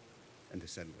people and the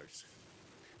settlers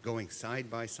going side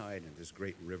by side in this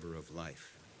great river of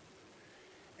life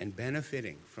and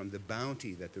benefiting from the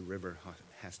bounty that the river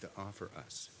has to offer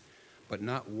us, but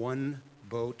not one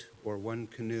boat or one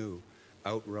canoe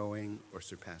outrowing or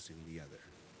surpassing the other.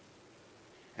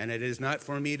 And it is not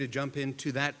for me to jump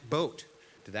into that boat,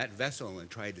 to that vessel,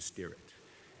 and try to steer it,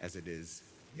 as it is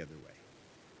the other way.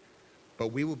 But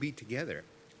we will be together,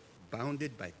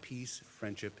 bounded by peace,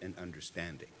 friendship, and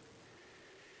understanding.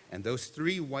 And those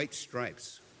 3 white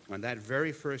stripes on that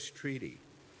very first treaty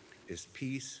is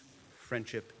peace,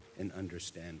 friendship, and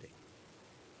understanding.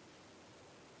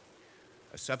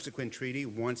 A subsequent treaty,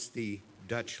 once the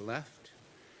Dutch left,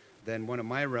 then one of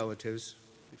my relatives,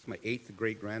 it's my 8th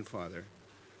great-grandfather,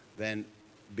 then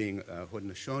being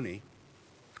Haudenosaunee,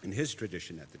 in his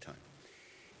tradition at the time,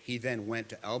 he then went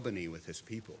to Albany with his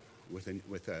people with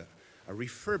a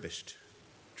refurbished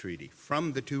treaty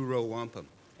from the Two-Row Wampum,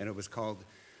 and it was called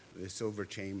the Silver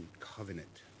Chain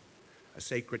Covenant, a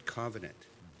sacred covenant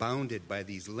bounded by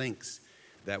these links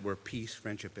that were peace,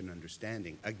 friendship, and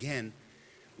understanding. Again,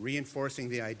 reinforcing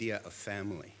the idea of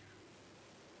family.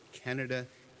 Canada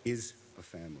is a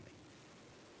family.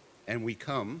 And we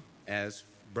come, as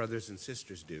brothers and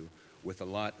sisters do, with a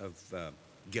lot of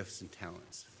gifts and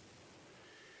talents.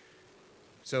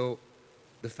 So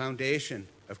the foundation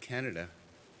of Canada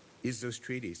is those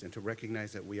treaties, and to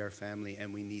recognize that we are family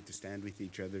and we need to stand with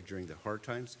each other during the hard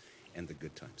times and the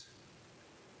good times.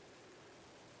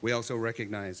 We also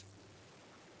recognize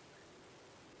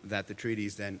that the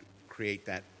treaties then create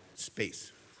that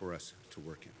space for us to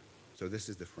work in. So this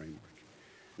is the framework.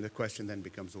 And the question then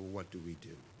becomes, well, what do we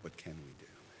do? What can we do?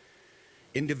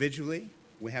 Individually,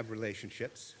 we have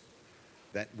relationships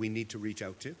that we need to reach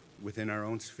out to within our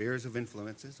own spheres of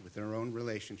influences, within our own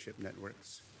relationship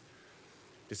networks,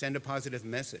 to send a positive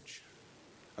message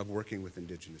of working with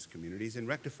Indigenous communities and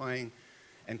rectifying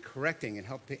and correcting and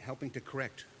helping to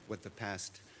correct what the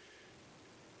past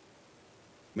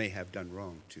may have done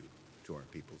wrong to our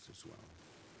peoples as well.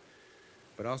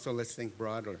 But also let's think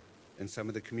broader in some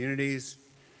of the communities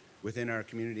within our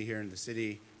community here in the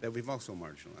city that we've also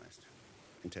marginalized,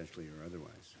 intentionally or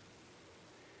otherwise.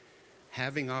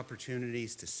 Having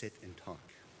opportunities to sit and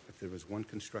talk. If there was one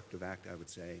constructive act, I would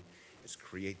say, is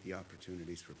create the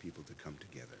opportunities for people to come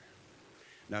together.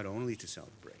 Not only to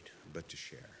celebrate, but to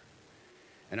share.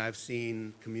 And I've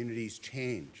seen communities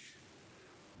change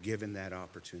given that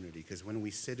opportunity, because when we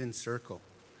sit in circle,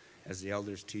 as the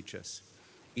elders teach us,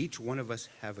 each one of us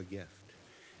have a gift.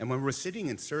 And when we're sitting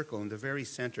in circle, in the very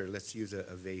center, let's use a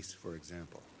vase, for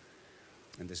example.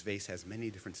 And this vase has many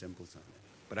different symbols on it.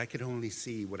 But I can only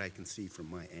see what I can see from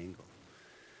my angle.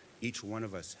 Each one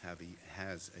of us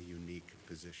has a unique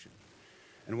position.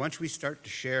 And once we start to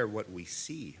share what we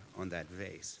see on that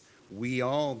vase, we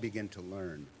all begin to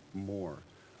learn more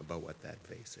about what that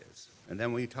vase is. And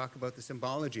then when you talk about the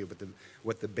symbology of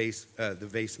what the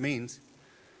vase means,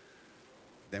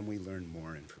 then we learn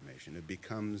more information. It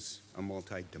becomes a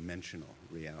multi-dimensional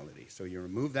reality. So you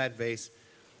remove that vase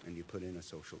and you put in a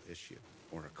social issue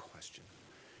or a question.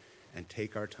 And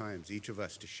take our times, each of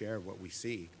us, to share what we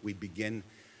see. We begin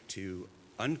to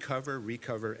uncover,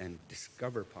 recover, and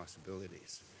discover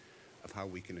possibilities of how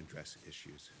we can address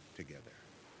issues together.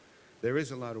 There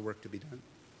is a lot of work to be done,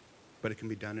 but it can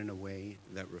be done in a way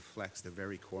that reflects the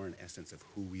very core and essence of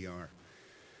who we are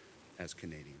as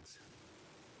Canadians.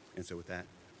 And so with that,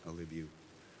 I'll leave you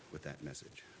with that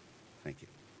message. Thank you.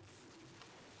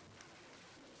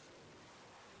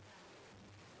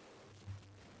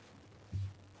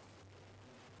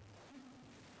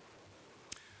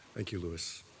 Thank you,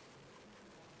 Louis.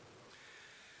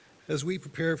 As we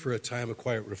prepare for a time of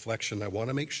quiet reflection, I want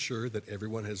to make sure that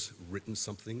everyone has written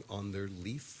something on their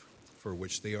leaf for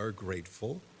which they are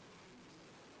grateful.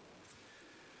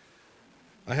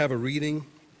 I have a reading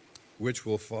which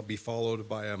will be followed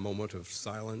by a moment of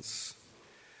silence.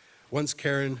 Once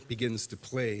Karen begins to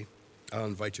play, I'll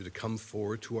invite you to come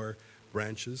forward to our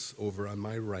branches over on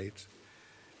my right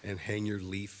and hang your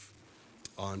leaf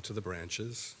onto the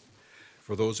branches.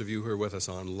 For those of you who are with us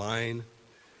online,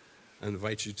 I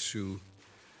invite you to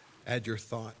add your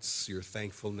thoughts, your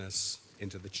thankfulness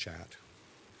into the chat.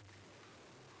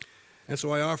 And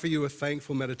so I offer you a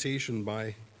thankful meditation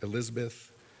by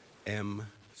Elizabeth M.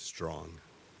 Strong.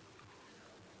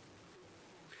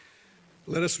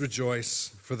 Let us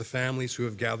rejoice for the families who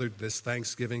have gathered this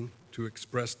Thanksgiving to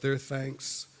express their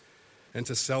thanks and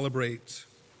to celebrate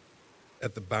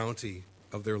at the bounty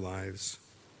of their lives.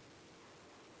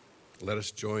 Let us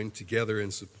join together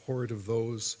in support of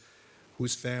those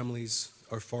whose families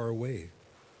are far away,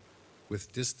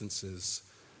 with distances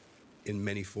in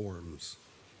many forms.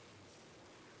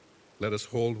 Let us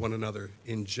hold one another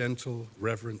in gentle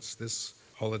reverence this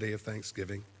holiday of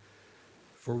Thanksgiving,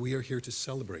 for we are here to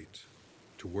celebrate,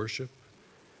 to worship,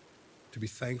 to be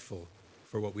thankful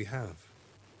for what we have.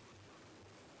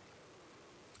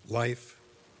 Life,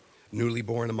 newly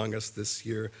born among us this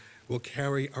year, will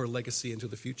carry our legacy into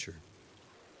the future.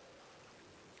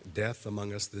 Death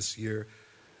among us this year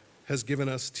has given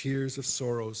us tears of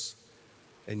sorrows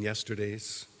and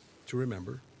yesterdays to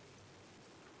remember.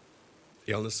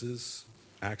 Illnesses,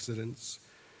 accidents,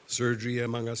 surgery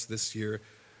among us this year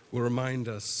will remind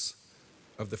us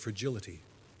of the fragility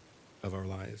of our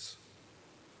lives.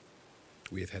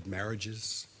 We have had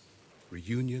marriages,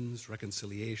 reunions,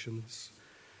 reconciliations,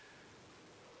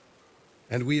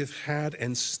 and we have had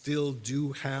and still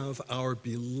do have our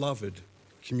beloved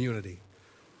community,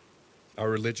 our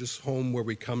religious home where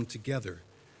we come together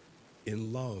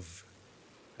in love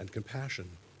and compassion.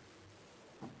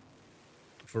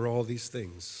 For all these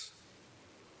things,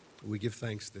 we give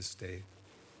thanks this day.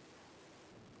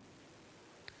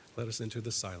 Let us enter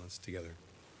the silence together.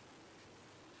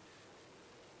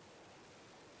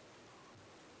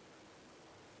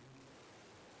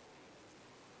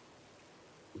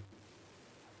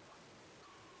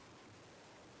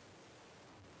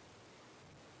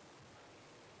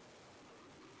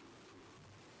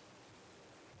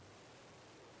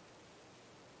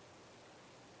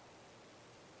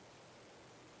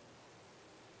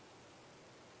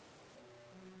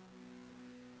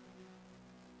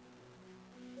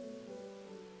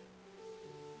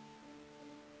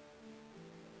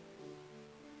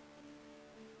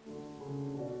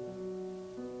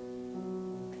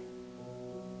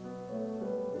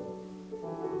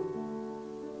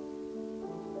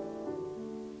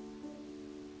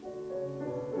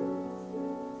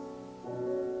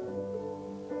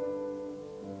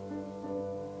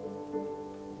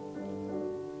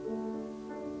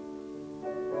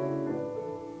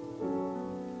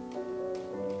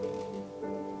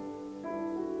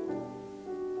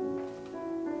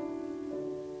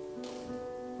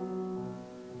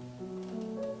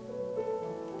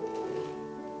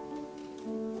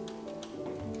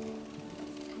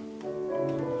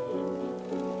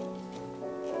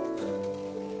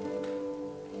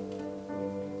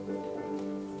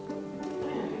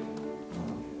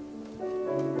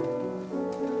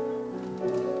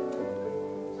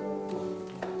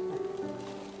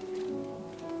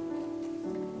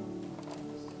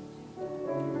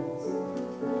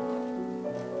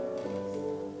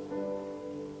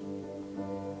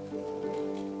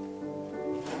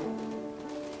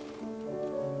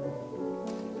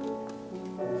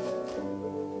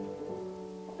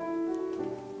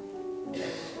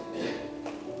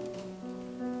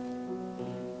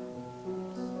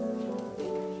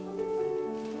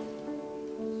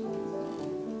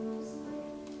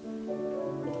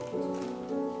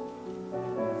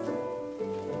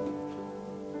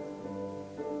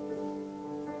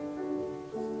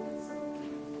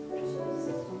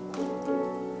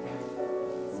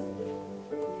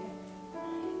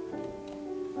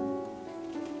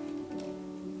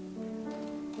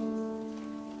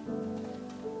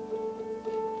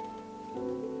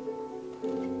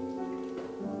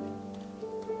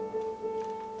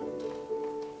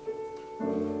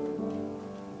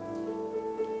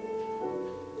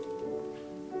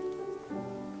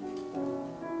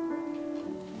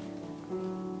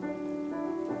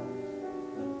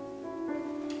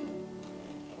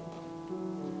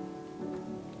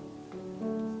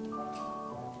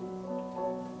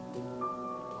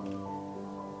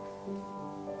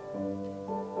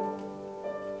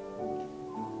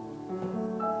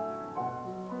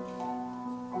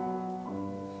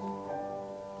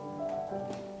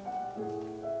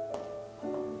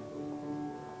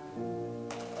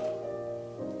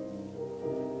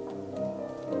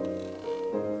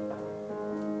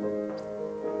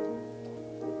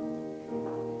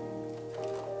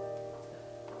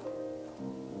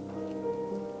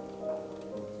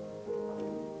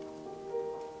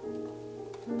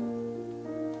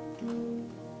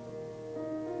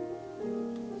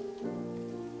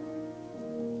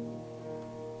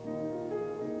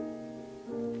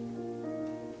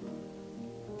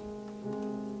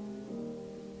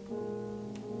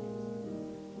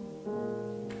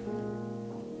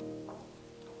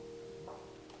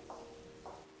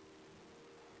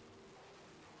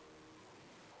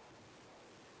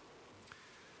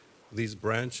 These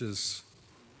branches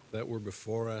that were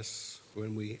before us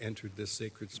when we entered this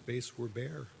sacred space were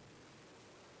bare.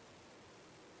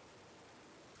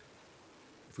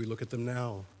 If we look at them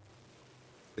now,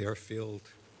 they are filled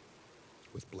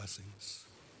with blessings.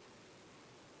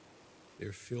 They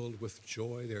are filled with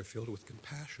joy. They are filled with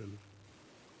compassion.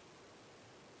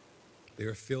 They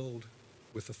are filled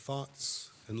with the thoughts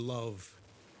and love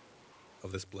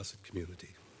of this blessed community.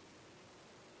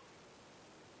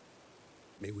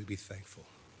 May we be thankful.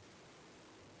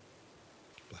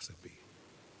 Blessed be.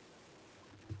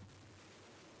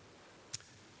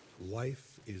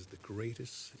 Life is the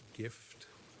greatest gift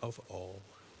of all.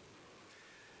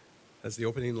 As the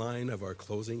opening line of our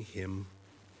closing hymn,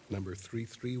 number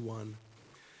 331,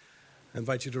 I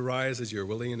invite you to rise as you're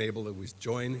willing and able, that we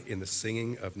join in the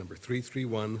singing of number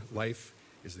 331, Life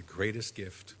is the Greatest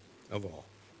Gift of All.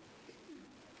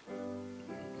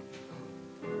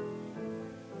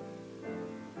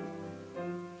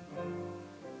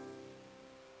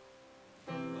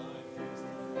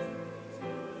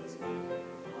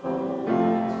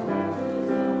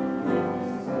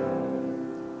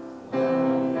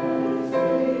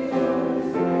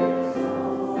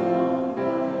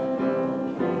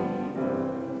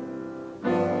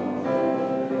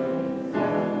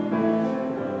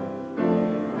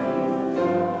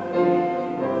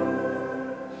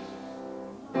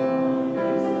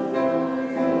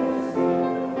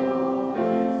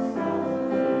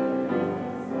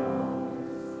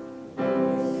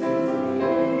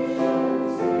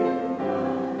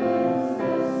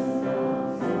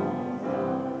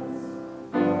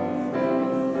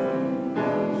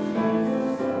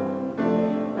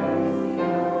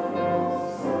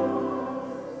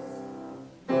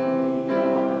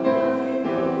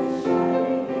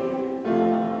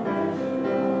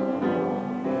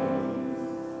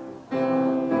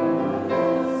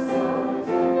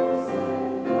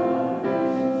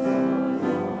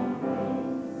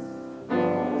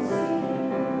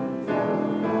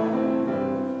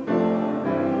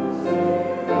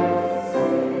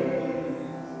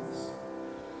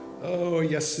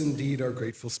 Yes, indeed, our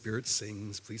grateful spirit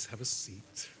sings. Please have a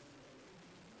seat.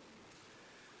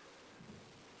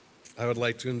 I would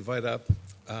like to invite up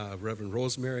Reverend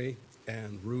Rosemary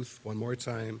and Ruth one more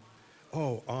time.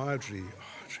 Oh, Audrey,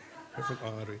 Reverend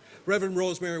Audrey. Reverend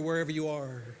Rosemary, wherever you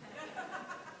are,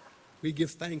 we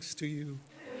give thanks to you.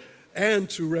 And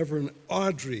to Reverend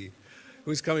Audrey,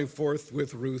 who is coming forth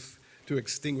with Ruth to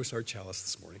extinguish our chalice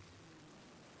this morning.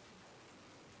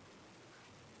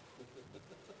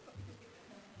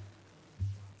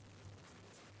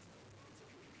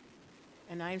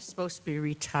 And I'm supposed to be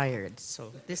retired,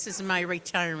 so this is my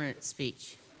retirement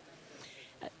speech.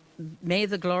 May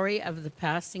the Glory of the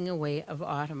Passing Away of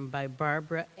Autumn by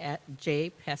Barbara J.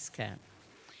 Pesca.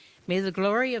 May the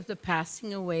glory of the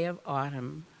passing away of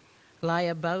autumn lie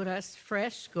about us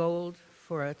fresh gold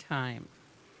for a time.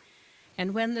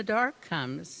 And when the dark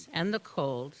comes and the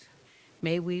cold,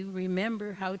 may we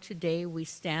remember how today we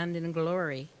stand in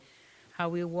glory, how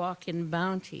we walk in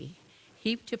bounty,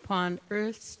 heaped upon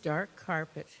earth's dark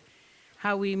carpet,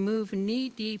 how we move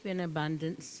knee-deep in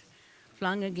abundance,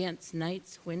 flung against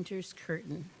night's winter's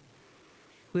curtain.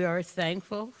 We are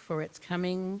thankful for its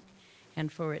coming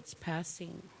and for its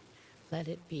passing. Let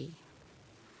it be.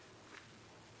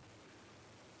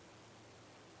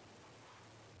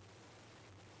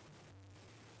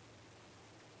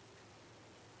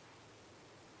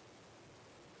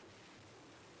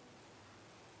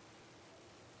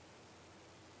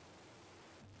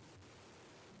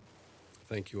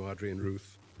 Thank you, Audrey and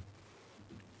Ruth.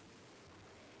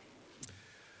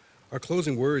 Our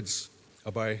closing words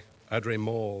are by Audrey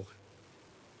Moll.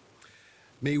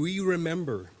 May we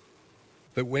remember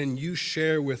that when you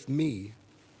share with me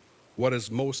what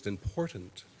is most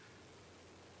important,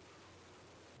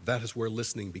 that is where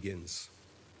listening begins.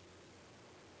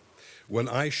 When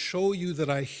I show you that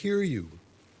I hear you,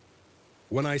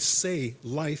 when I say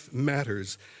life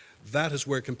matters, that is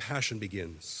where compassion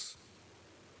begins.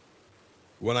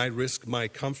 When I risk my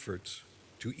comfort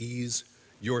to ease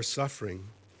your suffering,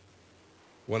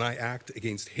 when I act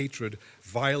against hatred,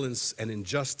 violence, and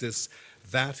injustice,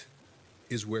 that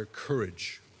is where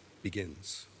courage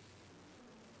begins.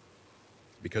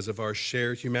 Because of our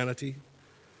shared humanity,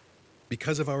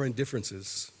 because of our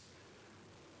indifferences,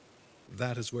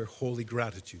 that is where holy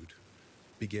gratitude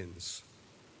begins.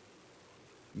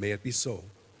 May it be so.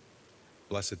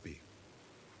 Blessed be.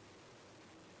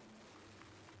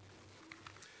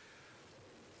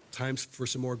 Times for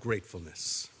some more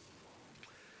gratefulness.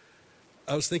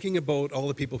 I was thinking about all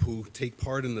the people who take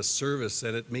part in the service,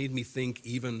 and it made me think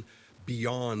even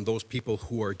beyond those people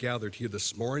who are gathered here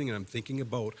this morning. And I'm thinking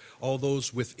about all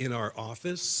those within our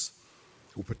office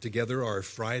who put together our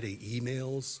Friday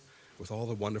emails with all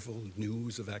the wonderful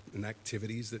news and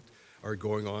activities that are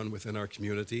going on within our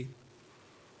community.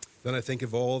 Then I think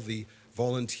of all the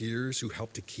volunteers who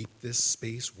help to keep this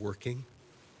space working.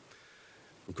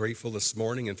 I'm grateful this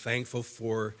morning and thankful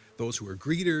for those who are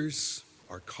greeters,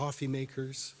 our coffee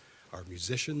makers, our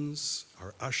musicians,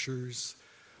 our ushers,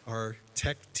 our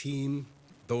tech team,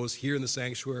 those here in the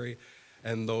sanctuary,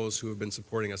 and those who have been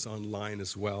supporting us online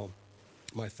as well.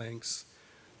 My thanks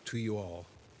to you all.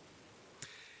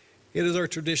 It is our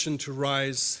tradition to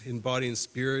rise in body and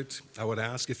spirit. I would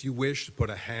ask, if you wish, to put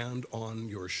a hand on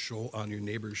your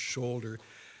neighbor's shoulder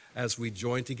as we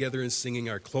join together in singing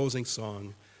our closing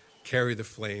song, Carry the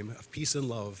Flame of Peace and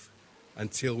Love,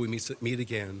 until we meet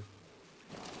again.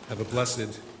 Have a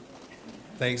blessed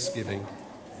Thanksgiving.